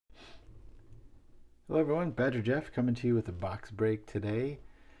Hello everyone, Badger Jeff coming to you with a box break today.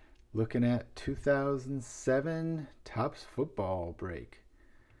 Looking at 2007 Topps football break.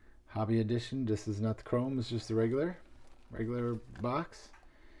 Hobby edition. This is not the chrome, it's just the regular box.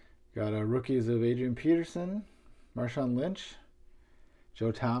 Got rookies of Adrian Peterson, Marshawn Lynch,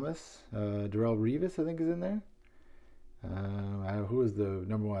 Joe Thomas, Darrell Revis I think is in there. Who is the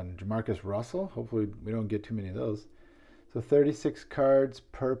number one? Jamarcus Russell. Hopefully we don't get too many of those. So 36 cards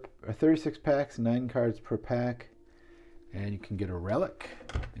per, 36 packs, 9 cards per pack, and you can get a relic.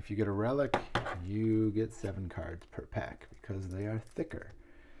 If you get a relic, you get 7 cards per pack because they are thicker.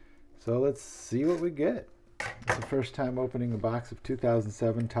 So let's see what we get. It's the first time opening a box of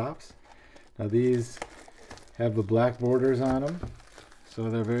 2007 Topps. Now these have the black borders on them, so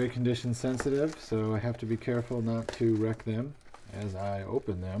they're very condition sensitive, so I have to be careful not to wreck them as I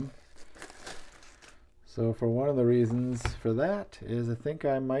open them. So for one of the reasons for that is I think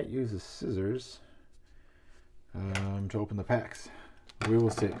I might use the scissors to open the packs. We will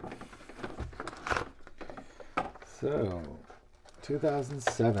see. So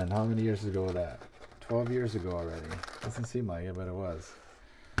 2007, how many years ago was that? 12 years ago already. Doesn't seem like it, but it was.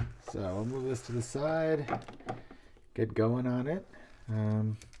 So we'll move this to the side, get going on it.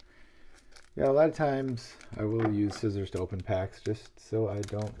 Yeah, a lot of times I will use scissors to open packs just so I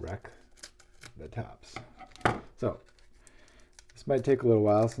don't wreck the tops. So this might take a little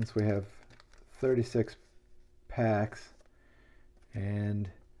while since we have 36 packs and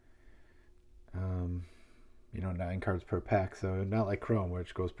 9 cards per pack, so not like chrome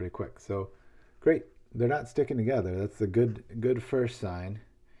which goes pretty quick. So great, they're not sticking together. That's a good first sign,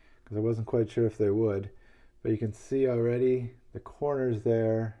 because I wasn't quite sure if they would, but you can see already the corners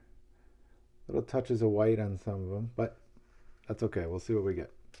there, little touches of white on some of them, but that's okay. We'll see what we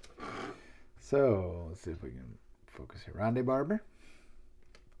get. So let's see if we can focus here. Rondé Barber,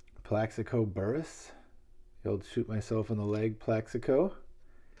 Plaxico Burress, the old shoot myself in the leg Plaxico.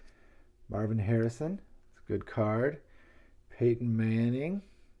 Marvin Harrison, it's a good card. Peyton Manning,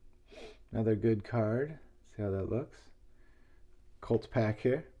 another good card. See how that looks. Colts pack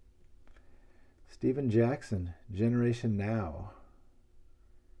here. Steven Jackson, Generation Now.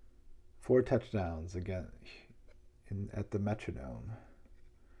 4 touchdowns again at the Metrodome.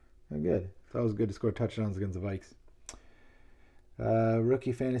 Oh, good. It's always good to score touchdowns against the Vikes.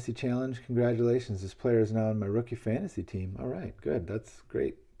 Rookie Fantasy Challenge. Congratulations. This player is now on my rookie fantasy team. All right, good. That's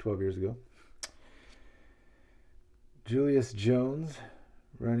great. 12 years ago. Julius Jones,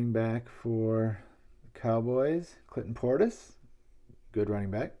 running back for the Cowboys. Clinton Portis, good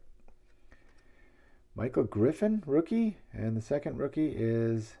running back. Michael Griffin, rookie. And the second rookie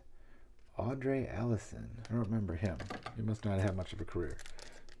is Audrey Allison. I don't remember him. He must not have much of a career.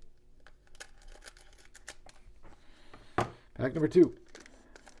 Pack number 2.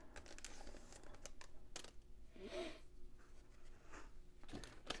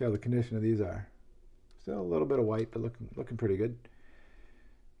 See how the condition of these are. Still a little bit of white, but looking pretty good.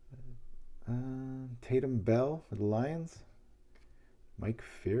 Tatum Bell for the Lions. Mike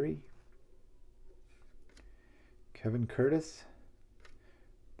Fury. Kevin Curtis.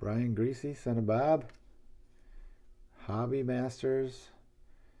 Brian Greasy, son of Bob. Hobby Masters.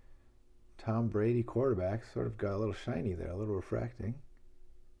 Tom Brady quarterback, sort of got a little shiny there, a little refracting.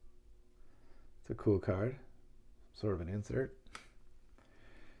 It's a cool card, sort of an insert.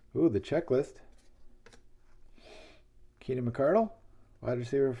 Ooh, the checklist. Keenan McCardle, wide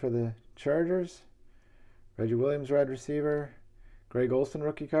receiver for the Chargers. Reggie Williams, wide receiver. Greg Olsen,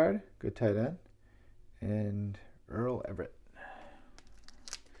 rookie card, good tight end. And Earl Everett.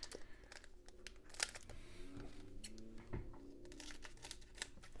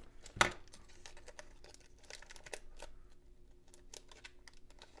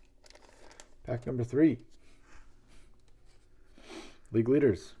 Pack number 3. League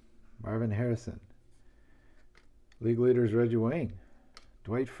leaders, Marvin Harrison. League leaders, Reggie Wayne.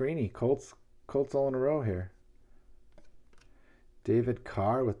 Dwight Freeney, Colts all in a row here. David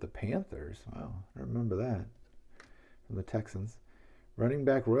Carr with the Panthers. Wow, I don't remember that. From the Texans. Running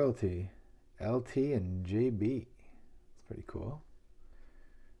back royalty, LT and JB. That's pretty cool.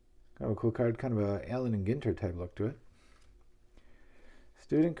 Kind of a cool card, kind of a Allen and Ginter type look to it.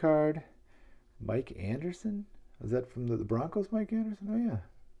 Student card, Mike Anderson? Was that from the Broncos, Mike Anderson? Oh, yeah.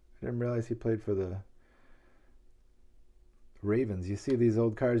 I didn't realize he played for the Ravens. You see these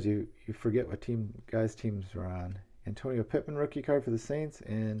old cards, you forget what guys' teams are on. Antonio Pittman, rookie card for the Saints,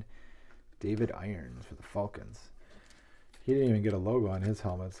 and David Irons for the Falcons. He didn't even get a logo on his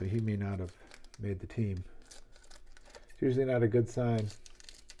helmet, so he may not have made the team. It's usually not a good sign.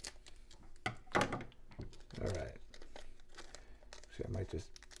 All right. Actually, I might just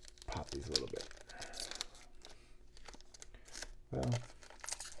pop these a little bit. Well,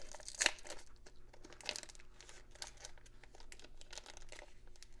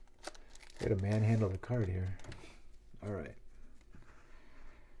 got to manhandle the card here. All right.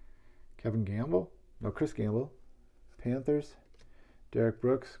 Chris Gamble, Panthers. Derek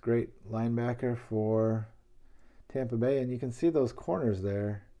Brooks, great linebacker for Tampa Bay, and you can see those corners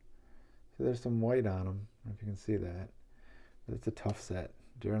there. So there's some white on them. I don't know if you can see that. But it's a tough set.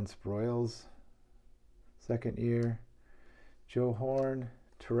 Darren Sproles, second year. Joe Horn,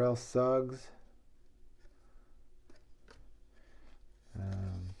 Terrell Suggs.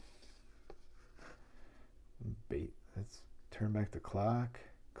 Let's turn back the clock.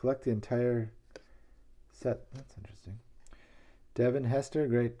 Collect the entire set. That's interesting. Devin Hester,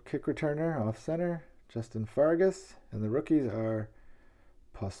 great kick returner, off center. Justin Fargas. And the rookies are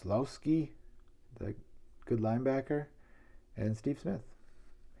Poslowski, the good linebacker, and Steve Smith.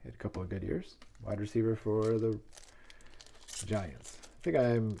 He had a couple of good years. Wide receiver for the Giants. I think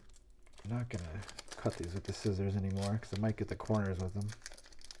I'm not going to cut these with the scissors anymore because I might get the corners with them.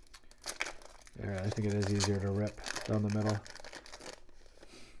 There, I think it is easier to rip down the middle.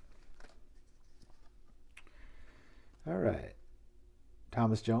 All right.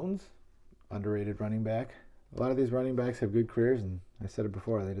 Thomas Jones, underrated running back. A lot of these running backs have good careers, and I said it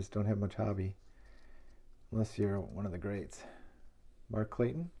before, they just don't have much hobby. Unless you're one of the greats. Mark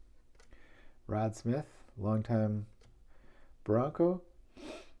Clayton. Rod Smith, longtime Bronco.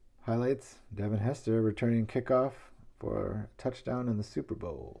 Highlights, Devin Hester returning kickoff for a touchdown in the Super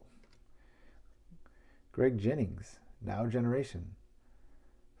Bowl. Greg Jennings, now generation.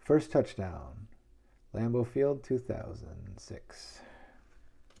 First touchdown, Lambeau Field, 2006.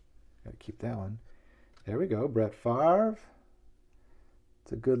 Got to keep that one. There we go, Brett Favre.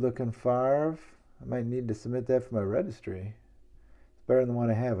 It's a good-looking Favre. I might need to submit that for my registry. It's better than the one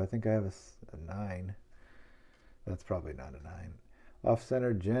I have. I think I have a 9. That's probably not a 9.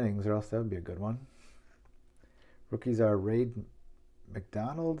 Off-center Jennings, or else that would be a good one. Rookies are Ray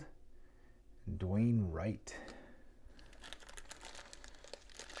McDonald and Dwayne Wright.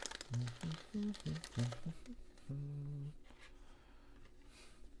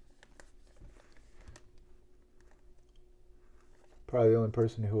 Probably the only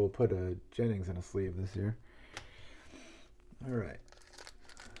person who will put a Jennings in a sleeve this year. All right.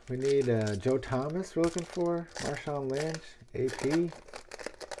 We need Joe Thomas we're looking for. Marshawn Lynch, AP.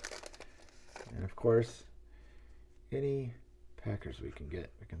 And of course, any Packers we can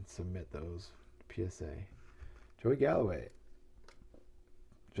get. We can submit those PSA. Joey Galloway.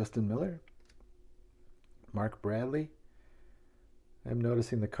 Justin Miller. Mark Bradley. I'm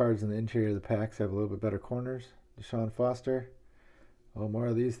noticing the cards in the interior of the packs have a little bit better corners. Deshaun Foster. Oh, more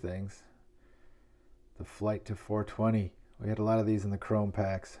of these things. The Flight to 420. We had a lot of these in the Chrome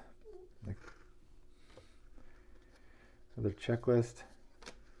packs. Another checklist.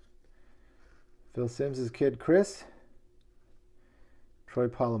 Phil Simms' kid, Chris. Troy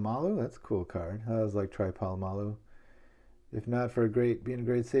Polamalu. That's a cool card. I always like Troy Polamalu. If not for being a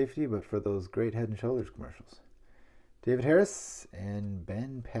great safety, but for those great Head and Shoulders commercials. David Harris and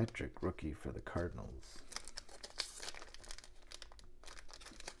Ben Patrick, rookie for the Cardinals.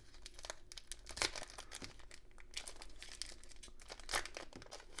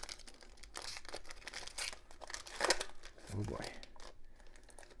 Oh boy.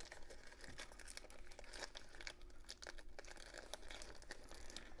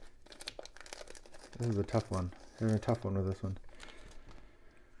 This is a tough one. Having a tough one with this one.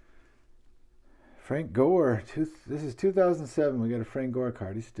 Frank Gore. This is 2007. We got a Frank Gore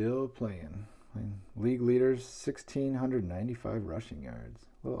card. He's still playing. League leaders, 1,695 rushing yards.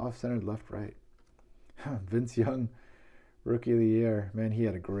 A little off-centered left-right. Vince Young, rookie of the year. Man, he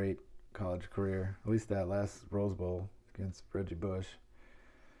had a great college career. At least that last Rose Bowl against Reggie Bush.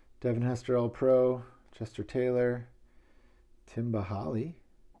 Devin Hester, All-Pro. Chester Taylor. Tim Bahali.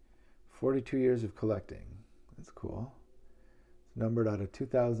 42 years of collecting. That's cool. It's numbered out of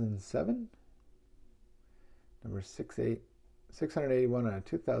 2007. Number 681 out of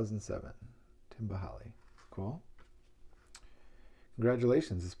 2007. Tim Bahali. Cool.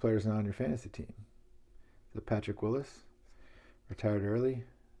 Congratulations. This player's now on your fantasy team. The Patrick Willis. Retired early.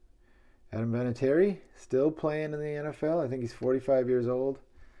 Adam Vinatieri. Still playing in the NFL. I think he's 45 years old.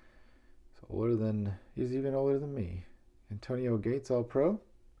 He's even older than me. Antonio Gates, All-Pro.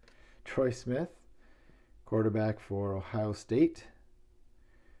 Troy Smith, quarterback for Ohio State.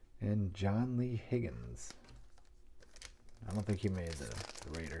 And John Lee Higgins. I don't think he made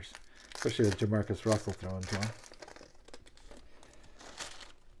the Raiders, especially with Jamarcus Russell throwing to him.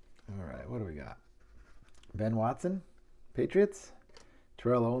 All right, what do we got? Ben Watson, Patriots.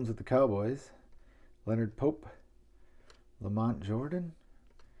 Terrell Owens with the Cowboys. Leonard Pope, Lamont Jordan.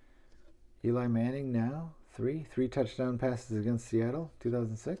 Eli Manning now. Three touchdown passes against Seattle,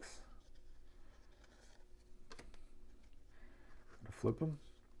 2006. Flip him.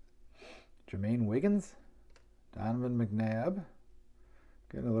 Jermaine Wiggins. Donovan McNabb.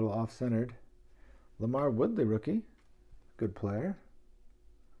 Getting a little off-centered. Lamar Woodley, rookie. Good player.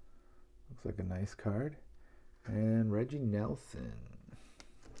 Looks like a nice card. And Reggie Nelson.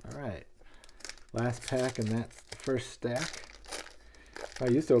 All right. Last pack in that first stack. I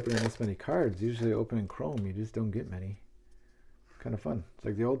used to open this many cards. Usually opening Chrome, you just don't get many. Kind of fun. It's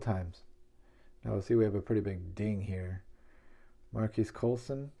like the old times. Now we'll see we have a pretty big ding here. Marquise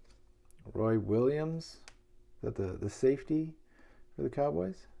Colson. Roy Williams. Is that the safety for the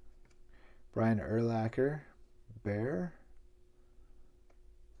Cowboys? Brian Urlacher. Bear.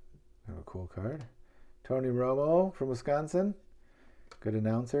 Kind of a cool card. Tony Romo from Wisconsin. Good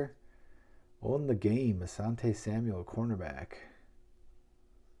announcer. Own the Game. Asante Samuel, cornerback.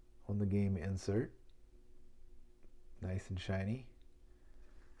 Own the Game insert. Nice and shiny.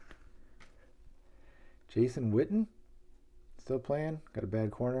 Jason Witten. Still playing. Got a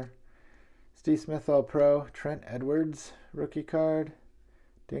bad corner. Steve Smith, All-Pro. Trent Edwards, rookie card.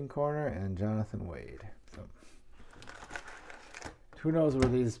 Ding corner. And Jonathan Wade. So, who knows where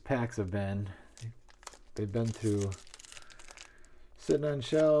these packs have been. They've been through sitting on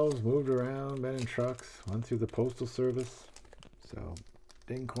shelves, moved around, been in trucks, went through the Postal Service. So,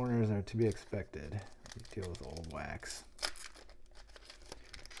 ding corners are to be expected. We deal with old wax.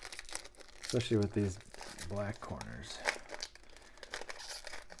 Especially with these black corners.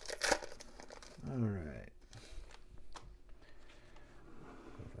 All right.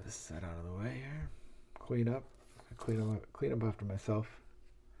 Get this set out of the way here. Clean up after myself.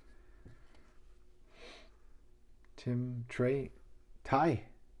 Ty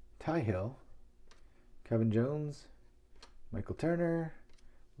Hill, Kevin Jones, Michael Turner,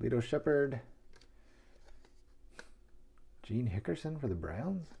 Lito Shepherd, Gene Hickerson for the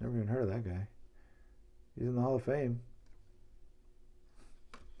Browns. Never even heard of that guy. He's in the Hall of Fame.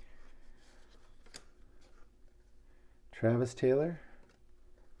 Travis Taylor,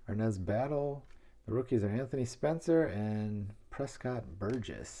 Arnez Battle. The rookies are Anthony Spencer and Prescott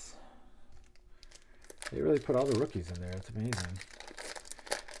Burgess. They really put all the rookies in there. It's amazing.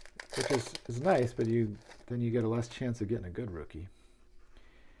 Which is nice, but then you get a less chance of getting a good rookie.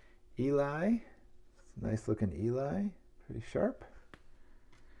 Eli. Nice looking Eli. Pretty sharp.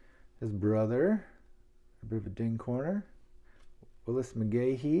 His brother. A bit of a ding corner. Willis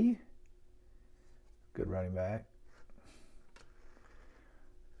McGahee. Good running back.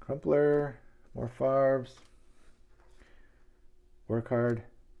 Crumpler. More Favres. Work hard.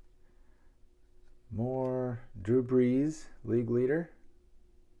 More Drew Brees, league leader.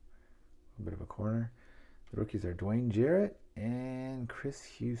 A bit of a corner. The rookies are Dwayne Jarrett and Chris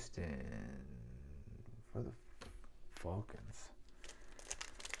Houston for the Falcons.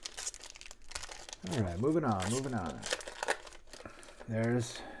 All right, moving on.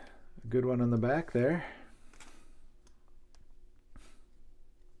 There's a good one on the back there.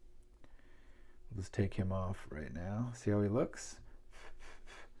 Let's take him off right now. See how he looks.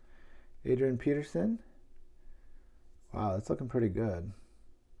 Adrian Peterson. Wow, that's looking pretty good.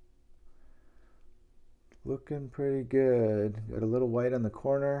 Looking pretty good. Got a little white on the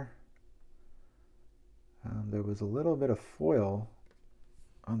corner. There was a little bit of foil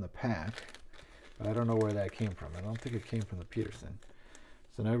on the pack, but I don't know where that came from. I don't think it came from the Peterson.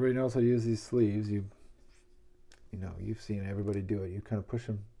 So now everybody knows how to use these sleeves. You've seen everybody do it. You kind of push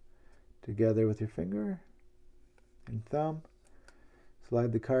them together with your finger and thumb.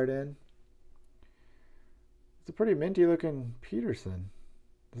 Slide the card in. It's a pretty minty looking Peterson.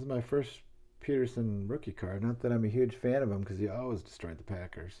 This is my first Peterson rookie card. Not that I'm a huge fan of him because he always destroyed the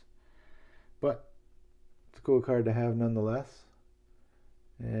Packers. But it's a cool card to have nonetheless.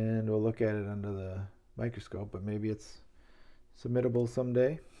 And we'll look at it under the microscope, but maybe it's submittable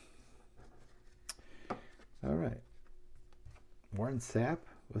someday. All right. Warren Sapp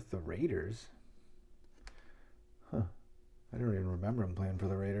with the Raiders. Huh. I don't even remember him playing for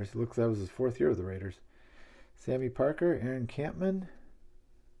the Raiders. It looks like that was his 4th year with the Raiders. Sammy Parker, Aaron Campman.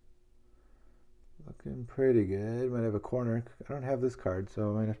 Looking pretty good. Might have a corner. I don't have this card, so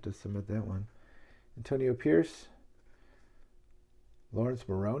I might have to submit that one. Antonio Pierce. Lawrence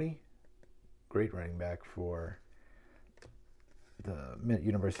Maroney. Great running back for the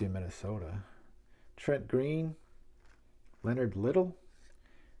University of Minnesota. Trent Green. Leonard Little.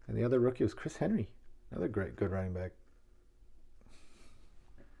 And the other rookie was Chris Henry. Another good running back.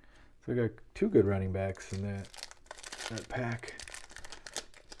 So we got 2 good running backs in that pack.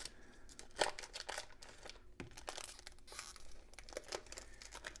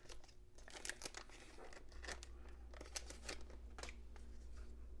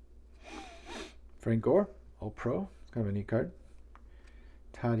 Frank Gore, All-Pro. It's kind of a neat card.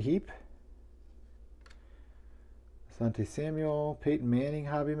 Todd Heap. Asante Samuel. Peyton Manning,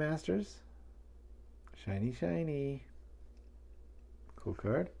 Hobby Masters. Shiny, shiny. Cool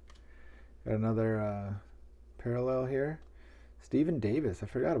card. Got another parallel here. Stephen Davis. I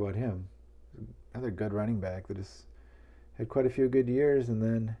forgot about him. Another good running back that just had quite a few good years and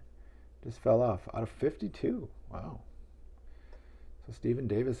then just fell off. Out of 52. Wow. So Stephen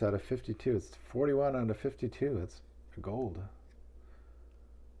Davis out of 52. It's 41 out of 52. That's a gold.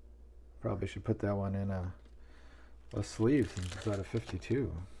 Probably should put that one in a sleeve since it's out of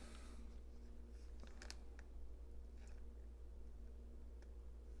 52.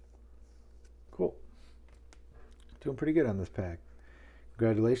 Cool. Doing pretty good on this pack.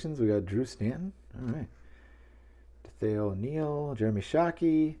 Congratulations. We got Drew Stanton. All right. Theo O'Neill, Jeremy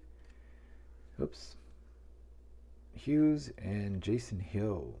Shockey. Oops. Hughes and Jason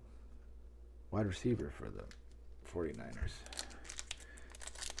Hill. Wide receiver for the 49ers.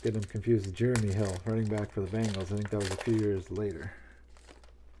 Get him confused with Jeremy Hill, running back for the Bengals. I think that was a few years later.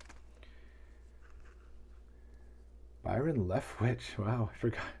 Byron Leftwich. Wow, I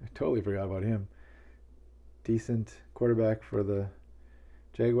totally forgot about him. Decent quarterback for the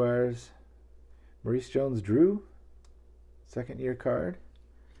Jaguars. Maurice Jones-Drew, second-year card.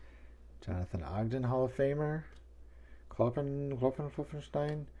 Jonathan Ogden, Hall of Famer.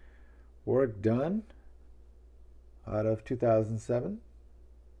 Kloppenstein. Warwick Dunn, out of 2007.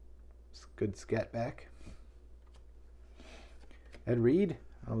 Good scat back. Ed Reed.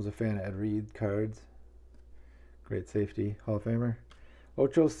 I was a fan of Ed Reed cards. Great safety, Hall of Famer.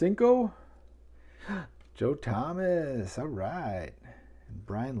 Ocho Cinco. Joe Thomas. All right. And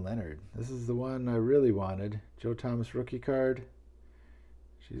Brian Leonard. This is the one I really wanted. Joe Thomas rookie card.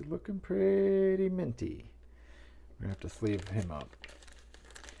 She's looking pretty minty. We're going to have to sleeve him up.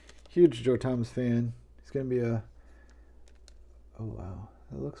 Huge Joe Thomas fan. He's going to be a... Oh, wow.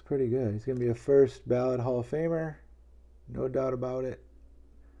 That looks pretty good. He's going to be a first ballot Hall of Famer. No doubt about it.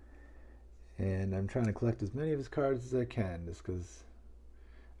 And I'm trying to collect as many of his cards as I can, just because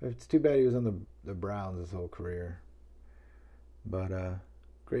it's too bad he was on the Browns his whole career. But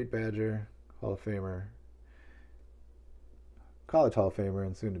great Badger, Hall of Famer, college Hall of Famer,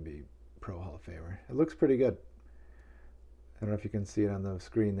 and soon to be Pro Hall of Famer. It looks pretty good. I don't know if you can see it on the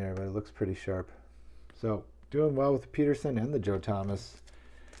screen there, but it looks pretty sharp. So doing well with the Peterson and the Joe Thomas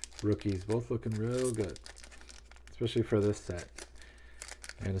rookies, both looking real good, especially for this set.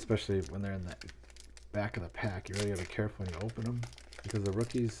 And especially when they're in the back of the pack, you really got to be careful when you open them, because the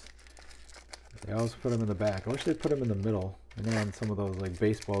rookies, they always put them in the back. I wish they'd put them in the middle. I know on some of those like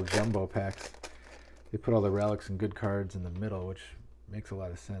baseball jumbo packs, they put all the relics and good cards in the middle, which makes a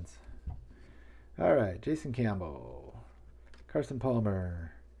lot of sense. All right, Jason Campbell, Carson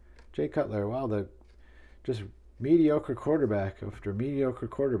Palmer, Jay Cutler. Wow, the just mediocre quarterback after mediocre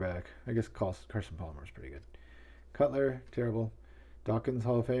quarterback. I guess Carson Palmer is pretty good. Cutler, terrible. Dawkins,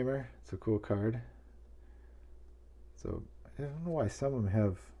 Hall of Famer. It's a cool card. So I don't know why some of them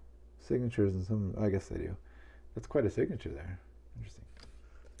have signatures and some, I guess they do. That's quite a signature there. Interesting.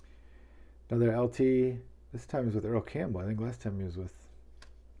 Another LT. This time is with Earl Campbell. I think last time he was with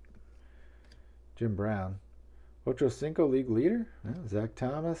Jim Brown. Ocho Cinco, league leader. Well, Zach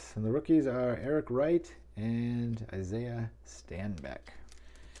Thomas. And the rookies are Eric Wright and Isaiah Stanback.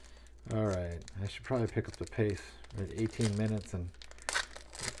 All right. I should probably pick up the pace. We're at 18 minutes and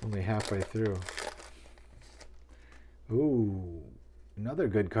only halfway through. Ooh, another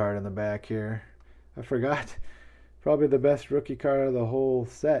good card in the back here. I forgot. Probably the best rookie card of the whole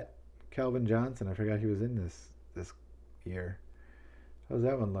set. Calvin Johnson. I forgot he was in this year. How's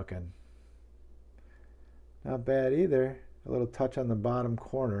that one looking? Not bad either. A little touch on the bottom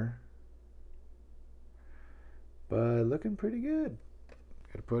corner. But looking pretty good.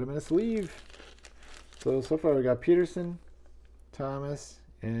 Gotta put him in a sleeve. So far we got Peterson, Thomas,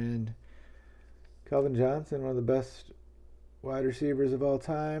 and Calvin Johnson, one of the best wide receivers of all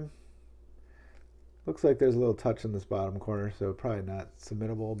time. Looks like there's a little touch in this bottom corner, so probably not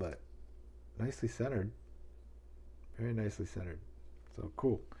submittable, but nicely centered. Very nicely centered. So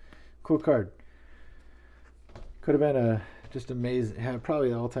cool. Cool card. Could have been just amazing. Probably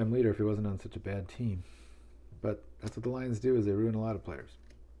the all-time leader if he wasn't on such a bad team. But that's what the Lions do, is they ruin a lot of players.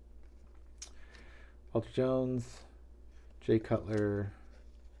 Walter Jones, Jay Cutler,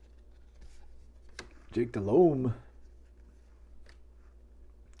 Jake Delhomme,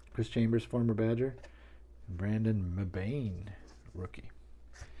 Chris Chambers, former Badger, and Brandon Mabane, rookie.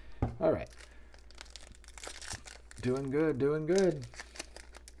 All right. Doing good, doing good.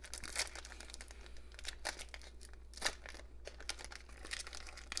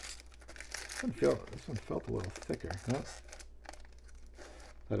 This one felt a little thicker. Huh?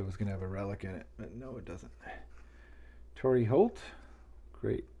 Thought it was going to have a relic in it, but no, it doesn't. Torrey Holt,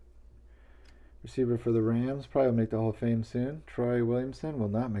 great receiver for the Rams. Probably will make the Hall of Fame soon. Troy Williamson will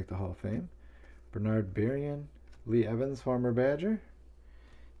not make the Hall of Fame. Bernard Berrien. Lee Evans, former Badger.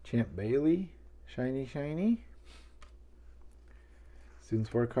 Champ Bailey, shiny, shiny. Student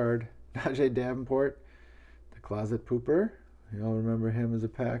scorecard. Najee Davenport, the closet pooper. You all remember him as a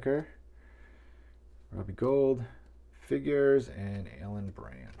Packer. Robbie Gould, figures, and Alan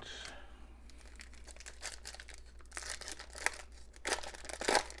Branch.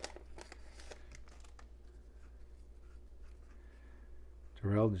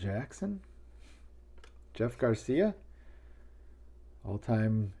 Darrell Jackson. Jeff Garcia,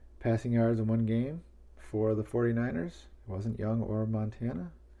 all-time passing yards in one game for the 49ers. It wasn't Young or Montana.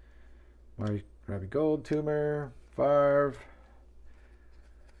 Robbie Gould, Toomer, Favre,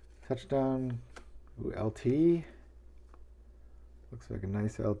 touchdown, LT. Looks like a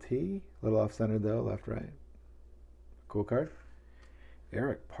nice LT. A little off-centered though, left, right. Cool card.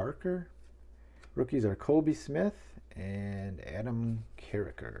 Eric Parker. Rookies are Colby Smith and Adam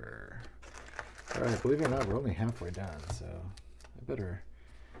Carricker. All right, believe it or not, we're only halfway done, so I better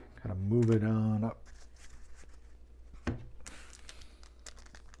kind of move it on up.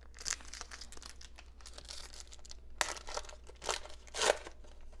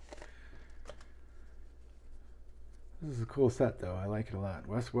 This is a cool set, though. I like it a lot.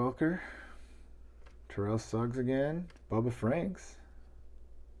 Wes Welker, Terrell Suggs again, Bubba Franks.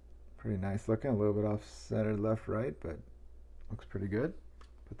 Pretty nice looking, a little bit off-centered left, right, but looks pretty good.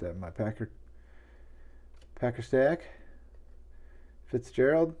 Put that in my Packer stack.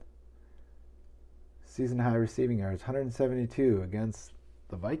 Fitzgerald, season high receiving yards, 172 against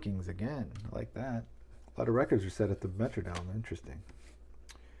the Vikings again. I like that. A lot of records are set at the Metrodome. Interesting.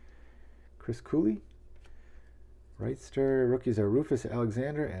 Chris Cooley. Wrightster. Rookies are Rufus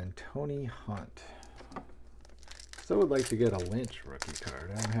Alexander and Tony Hunt. Still would like to get a Lynch rookie card.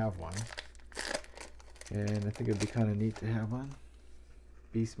 I don't have one. And I think it'd be kind of neat to have one.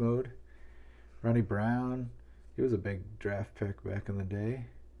 Beast Mode. Ronnie Brown. He was a big draft pick back in the day.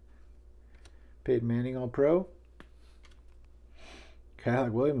 Peyton Manning All-Pro.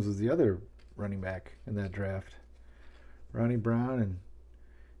 Cadillac Williams was the other running back in that draft. Ronnie Brown and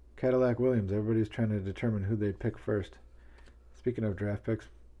Cadillac Williams. Everybody was trying to determine who they'd pick first. Speaking of draft picks,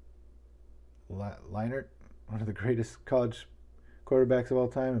 Leinart, one of the greatest college quarterbacks of all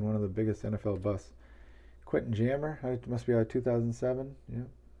time and one of the biggest NFL busts. Quentin Jammer, it must be out of 2007. Yeah,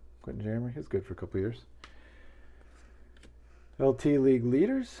 Quentin Jammer, he was good for a couple years. LT League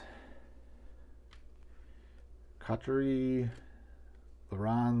leaders. Cottery,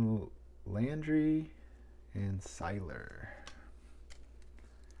 LaRon Landry, and Seiler.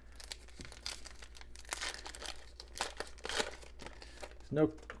 There's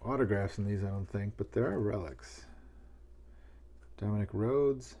no autographs in these, I don't think, but there are relics. Dominic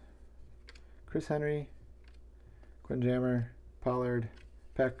Rhodes, Chris Henry, Quinn Jammer, Pollard,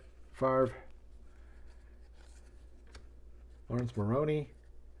 Peck, Favre, Lawrence Maroney,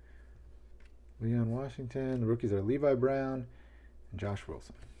 Leon Washington. The rookies are Levi Brown and Josh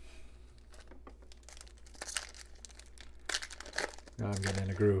Wilson. Now I'm getting in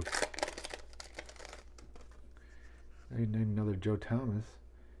a groove. I need another Joe Thomas.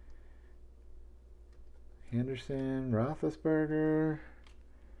 Henderson, Roethlisberger,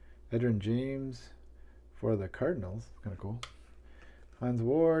 Adrian James for the Cardinals. Kind of cool. Hines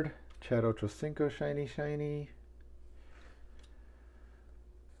Ward, Chad Ochocinco, shiny, shiny.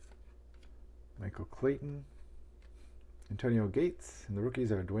 Michael Clayton, Antonio Gates, and the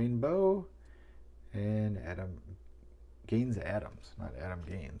rookies are Dwayne Bowe and Gaines Adams. Not Adam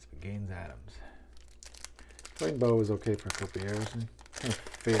Gaines, but Gaines Adams. Dwayne Bowe was okay for a couple years and kind of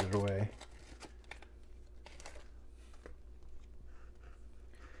faded away.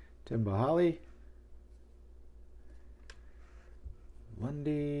 Tim Bahali,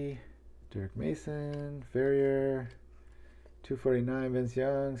 Lundy, Derek Mason, Ferrier, 249, Vince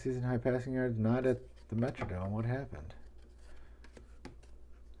Young, season high passing yards, not at the Metrodome. What happened?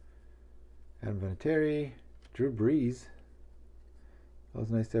 Adam Vinatieri, Drew Brees. That was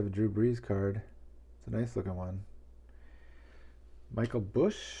nice to have a Drew Brees card. It's a nice looking one. Michael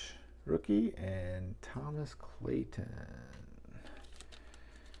Bush, rookie, and Thomas Clayton.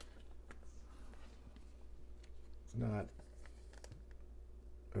 It's not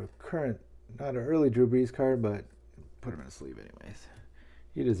a current, not an early Drew Brees card, but put him in a sleeve anyways.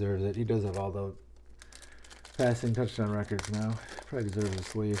 He deserves it. He does have all the passing touchdown records now. Probably deserves a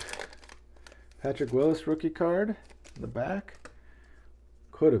sleeve. Patrick Willis rookie card in the back.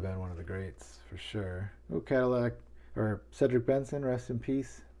 could have been one of the greats for sure. Oh, Cadillac, or Cedric Benson, rest in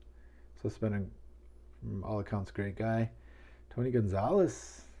peace. So it's been from all accounts, great guy. Tony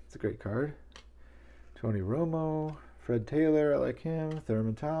Gonzalez, it's a great card. Tony Romo, Fred Taylor, I like him.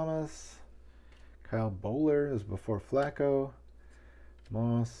 Thurman Thomas, Kyle Bowler is before Flacco,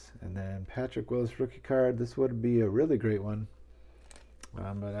 Moss, and then Patrick Willis rookie card. This would be a really great one,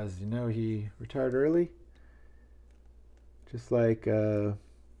 but as you know, he retired early. Just like, oh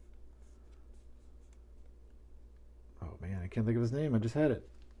man, I can't think of his name. I just had it.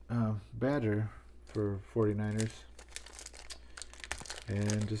 Badger for 49ers.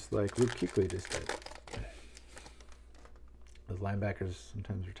 And just like Luke Kuechly just did. Those linebackers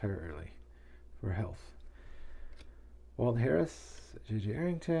sometimes retire early for health. Walt Harris, J.J.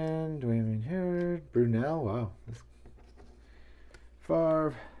 Arrington, Dwayne Howard, Brunell, wow.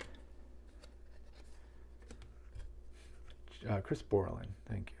 Favre. Chris Borland,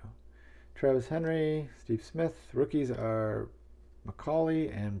 thank you. Travis Henry, Steve Smith. Rookies are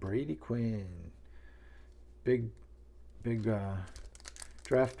McCauley and Brady Quinn. Big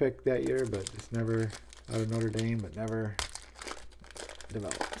draft pick that year, but just never out of Notre Dame, but never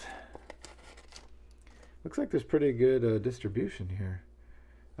developed. Looks like there's pretty good distribution here.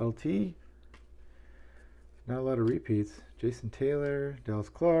 LT, not a lot of repeats. Jason Taylor, Dallas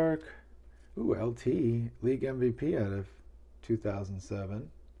Clark. Ooh, LT, league MVP out of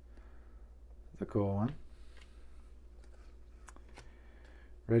 2007. That's a cool one.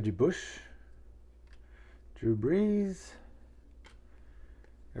 Reggie Bush, Drew Brees,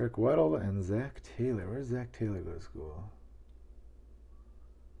 Eric Weddle, and Zach Taylor. Where's Zach Taylor go to school?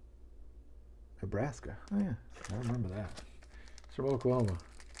 Nebraska. Oh yeah, I remember that. It's from Oklahoma.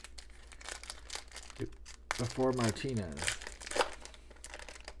 Before Martinez.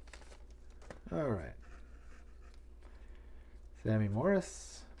 All right. Sammy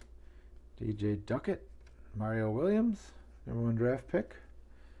Morris, DJ Duckett, Mario Williams, #1 draft pick.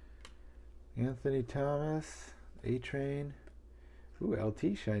 Anthony Thomas, A-Train. Ooh,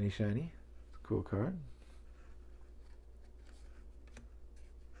 LT, shiny. Cool card.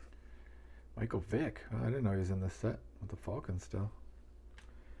 Michael Vick. Oh, I didn't know he was in this set with the Falcons still.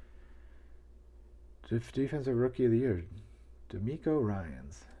 Defensive Rookie of the Year, D'Amico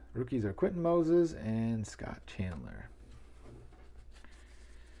Ryans. Rookies are Quentin Moses and Scott Chandler.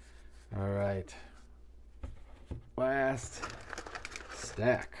 All right. Last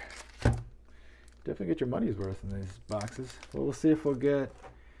stack. Definitely get your money's worth in these boxes. Well, we'll see if we'll get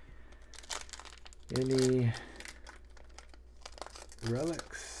any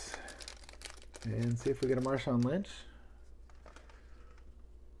relics. And see if we get a Marshawn Lynch.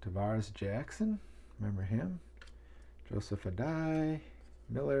 Tavares Jackson. Remember him. Joseph Adai.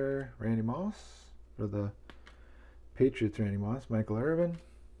 Miller. Randy Moss. For the Patriots, Randy Moss. Michael Irvin.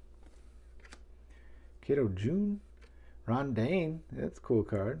 Cato June. Ron Dane. That's a cool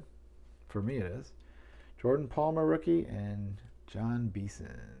card. For me it is. Jordan Palmer rookie and John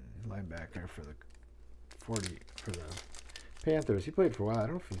Beeson, linebacker for the Panthers. He played for a while. I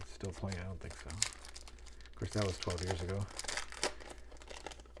don't know if he's still playing. I don't think so. Of course, that was 12 years ago.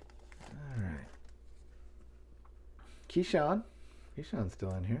 All right. Keyshawn's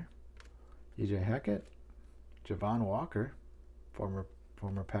still in here. E.J. Hackett, Javon Walker, former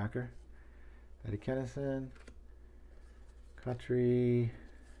Packer. Eddie Kennison, Cutry.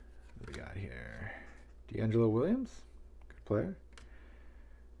 What do we got here? D'Angelo Williams, good player.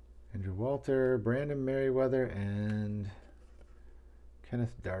 Andrew Walter, Brandon Merriweather, and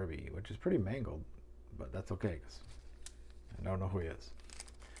Kenneth Darby, which is pretty mangled, but that's okay because I don't know who he is.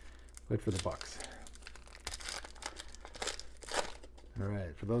 Played for the Bucks. All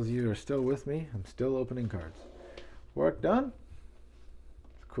right, for those of you who are still with me, I'm still opening cards. Work done.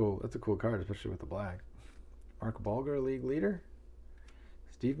 It's cool. That's a cool card, especially with the black. Mark Bulger, league leader.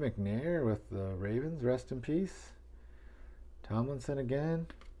 Steve McNair with the Ravens, rest in peace. Tomlinson again.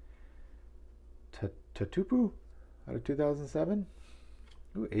 Tatupu out of 2007.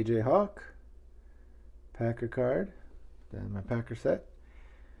 Ooh, AJ Hawk. Packer card. Then my Packer set.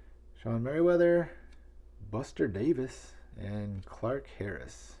 Sean Merriweather. Buster Davis. And Clark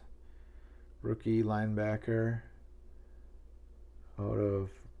Harris. Rookie linebacker out of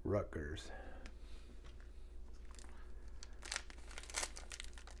Rutgers.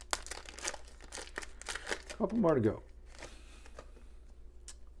 Couple more to go.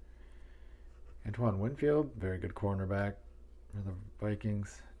 Antoine Winfield, very good cornerback for the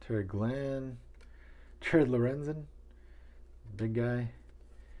Vikings. Terry Glenn, Jared Lorenzen, big guy.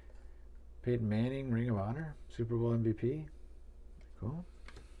 Peyton Manning, Ring of Honor, Super Bowl MVP. Cool.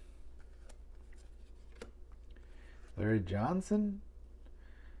 Larry Johnson,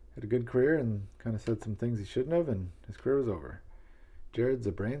 Had a good career and kind of said some things he shouldn't have, and his career was over. Jared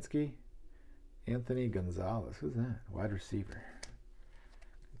Zabransky, Anthony Gonzalez. Who's that? Wide receiver.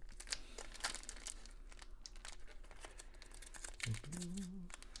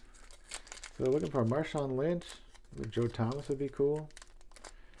 So looking for Marshawn Lynch. Joe Thomas would be cool.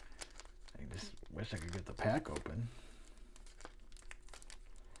 I just wish I could get the pack open.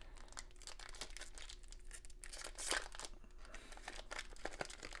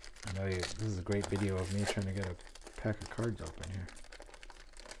 I know this is a great video of me trying to get a pack of cards open here.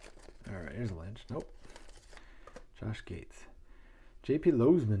 Alright, here's Lynch. Nope. Josh Gates. JP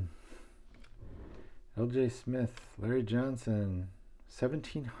Lozman. LJ Smith. Larry Johnson.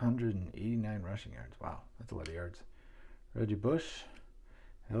 1,789 rushing yards. Wow, that's a lot of yards. Reggie Bush.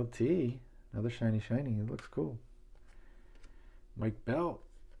 LT. Another shiny. It looks cool. Mike Bell.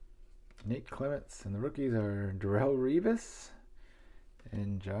 Nate Clements. And the rookies are Darrelle Revis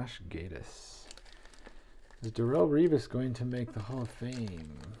and Josh Gaddis. Is Darrelle Revis going to make the Hall of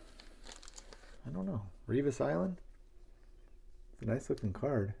Fame? I don't know. Revis Island? It's a nice looking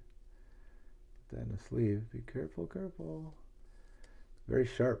card. Put that in the sleeve. Be careful, careful. Very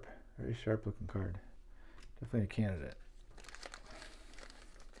sharp looking card. Definitely a candidate.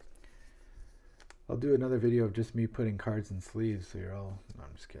 I'll do another video of just me putting cards in sleeves so you're all... No,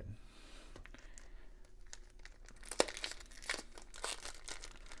 I'm just kidding.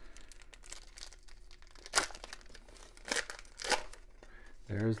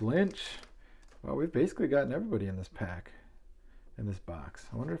 There's Lynch. Well, we've basically gotten everybody in this pack, in this box.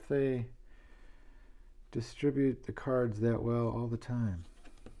 I wonder if they distribute the cards that well all the time.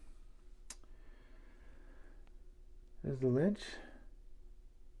 There's the Lynch.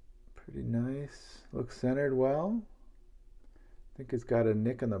 Pretty nice. Looks centered well. I think it's got a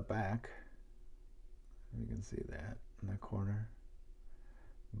nick in the back. You can see that in the corner.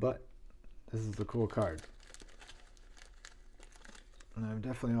 But this is a cool card. And I've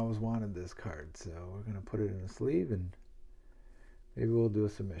definitely always wanted this card, so we're going to put it in a sleeve and maybe we'll do a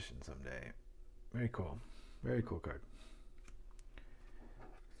submission someday. Very cool. Very cool card.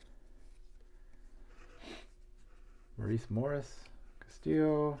 Maurice Morris,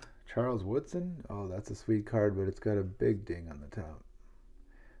 Castillo, Charles Woodson. Oh, that's a sweet card, but it's got a big ding on the top.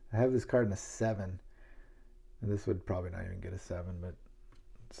 I have this card in a 7. And this would probably not even get a 7, but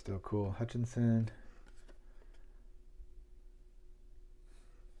it's still cool. Hutchinson.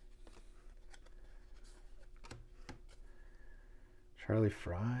 Charlie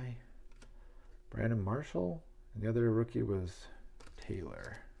Fry, Brandon Marshall, and the other rookie was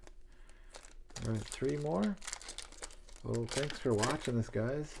Taylor. All right, 3 more. Well, thanks for watching this,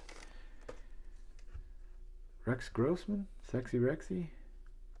 guys. Rex Grossman, Sexy Rexy,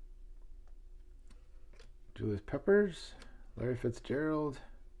 Julius Peppers, Larry Fitzgerald.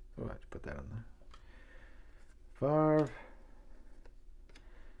 Oh, I have to put that on the Favre.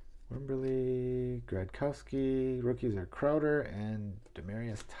 Wimberly, Gradkowski. Rookies are Crowder and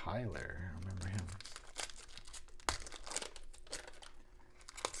Demarius Tyler. I remember him.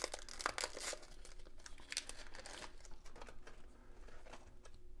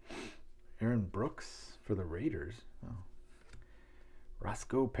 Aaron Brooks for the Raiders. Oh.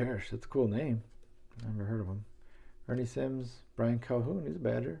 Roscoe Parrish. That's a cool name. I've never heard of him. Ernie Sims, Brian Calhoun. He's a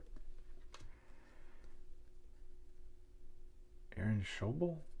Badger. Aaron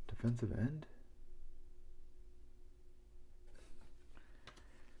Schobel. Defensive end.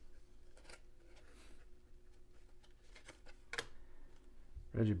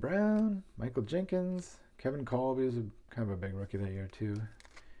 Reggie Brown, Michael Jenkins, Kevin Colby was kind of a big rookie that year too.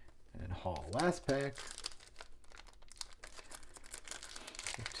 And Hall. Last pack.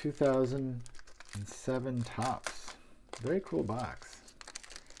 2007 Topps. Very cool box.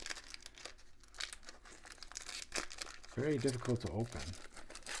 Very difficult to open.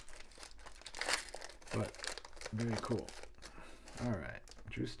 But very cool. All right,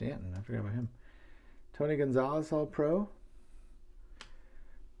 Drew Stanton. I forgot about him. Tony Gonzalez, All Pro.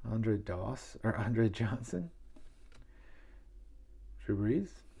 Andre Johnson. Drew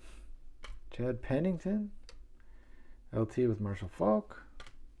Brees. Chad Pennington. LT with Marshall Faulk.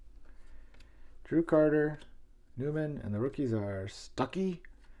 Drew Carter. Newman, and the rookies are Stuckey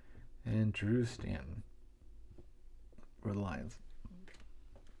and Drew Stanton for the Lions.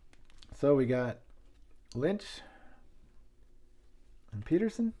 So we got Lynch and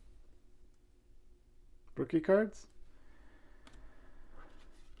Peterson, rookie cards.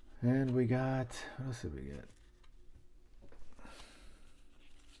 And we got, what else did we get?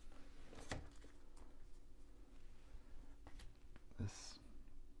 This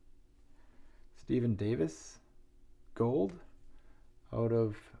Stephen Davis, gold, out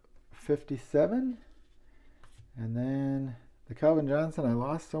of 57. And then the Calvin Johnson I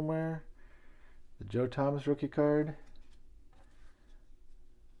lost somewhere. The Joe Thomas rookie card.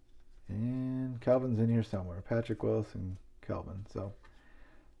 And Calvin's in here somewhere. Patrick Wilson, Calvin. So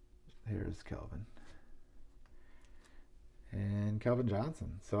here's Calvin. And Calvin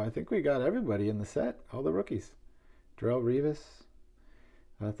Johnson. So I think we got everybody in the set. All the rookies. Darrelle Revis.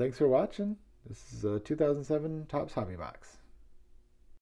 Thanks for watching. This is a 2007 Topps Hobby Box.